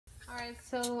Guys,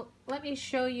 so let me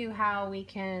show you how we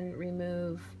can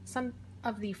remove some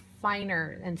of the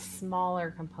finer and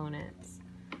smaller components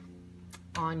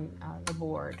on the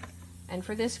board. And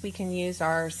for this we can use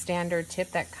our standard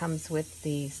tip that comes with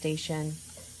the station.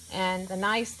 And the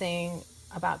nice thing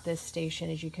about this station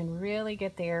is you can really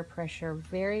get the air pressure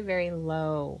very, very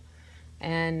low.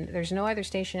 And there's no other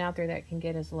station out there that can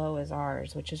get as low as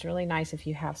ours, which is really nice if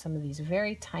you have some of these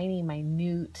very tiny,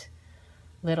 minute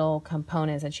little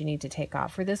components that you need to take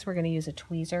off. For this, we're going to use a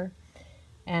tweezer.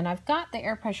 And I've got the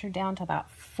air pressure down to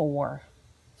about 4.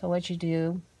 So what you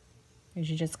do is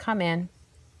you just come in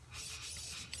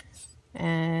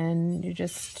and you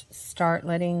just start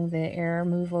letting the air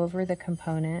move over the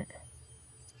component.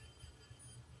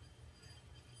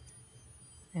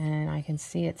 And I can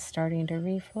see it's starting to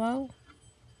reflow.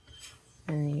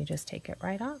 And you just take it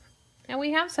right off. Now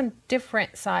we have some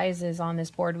different sizes on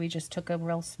this board. We just took a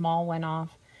real small one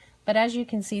off. But as you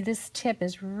can see, this tip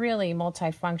is really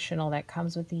multifunctional that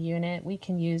comes with the unit. We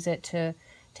can use it to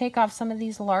take off some of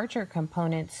these larger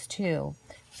components too.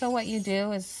 So what you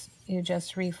do is you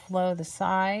just reflow the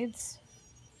sides.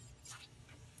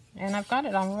 And I've got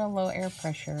it on real low air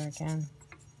pressure again.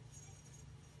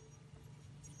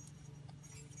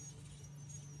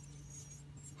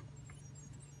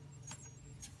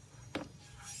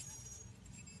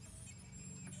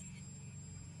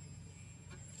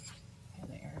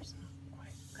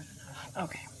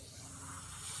 Okay.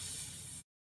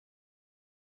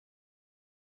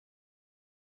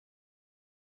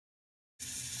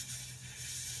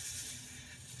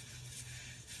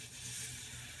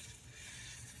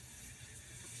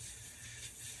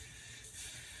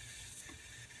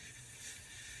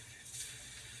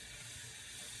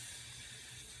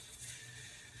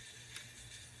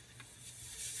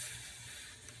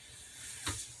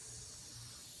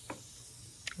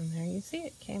 And there you see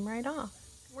it came right off.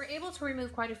 We're able to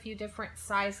remove quite a few different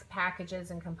size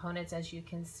packages and components, as you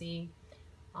can see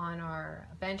on our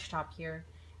benchtop here.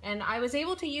 And I was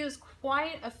able to use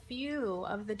quite a few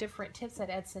of the different tips that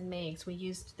Edsyn makes. We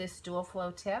used this dual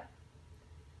flow tip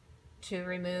to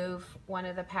remove one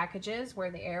of the packages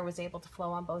where the air was able to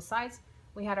flow on both sides.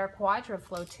 We had our Quadra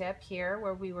flow tip here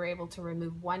where we were able to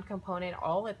remove one component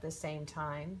all at the same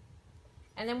time.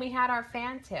 And then we had our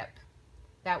fan tip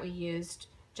that we used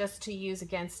just to use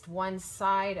against one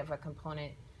side of a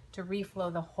component to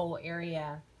reflow the whole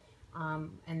area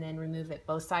and then remove it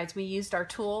both sides. We used our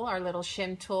tool, our little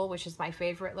shim tool, which is my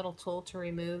favorite little tool to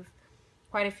remove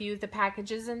quite a few of the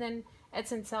packages. And then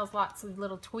Edsyn sells lots of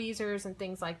little tweezers and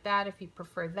things like that if you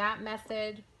prefer that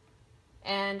method.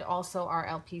 And also our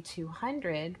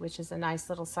LP200, which is a nice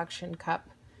little suction cup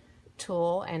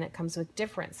tool, and it comes with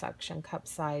different suction cup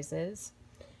sizes.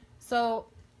 So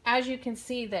as you can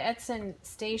see, the Edsyn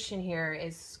station here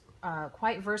is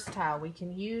quite versatile. We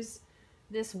can use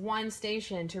this one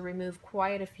station to remove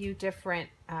quite a few different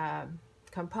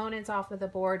components off of the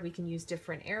board. We can use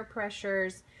different air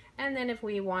pressures, and then if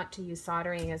we want to use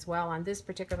soldering as well, on this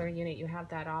particular unit you have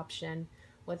that option.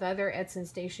 With other Edsyn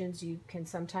stations you can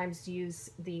sometimes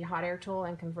use the hot air tool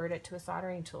and convert it to a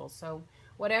soldering tool. So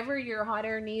whatever your hot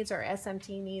air needs or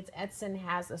SMT needs, Edsyn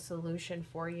has a solution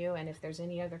for you. And if there's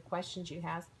any other questions you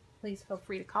have, please feel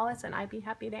free to call us and I'd be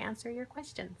happy to answer your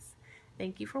questions.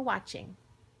 Thank you for watching.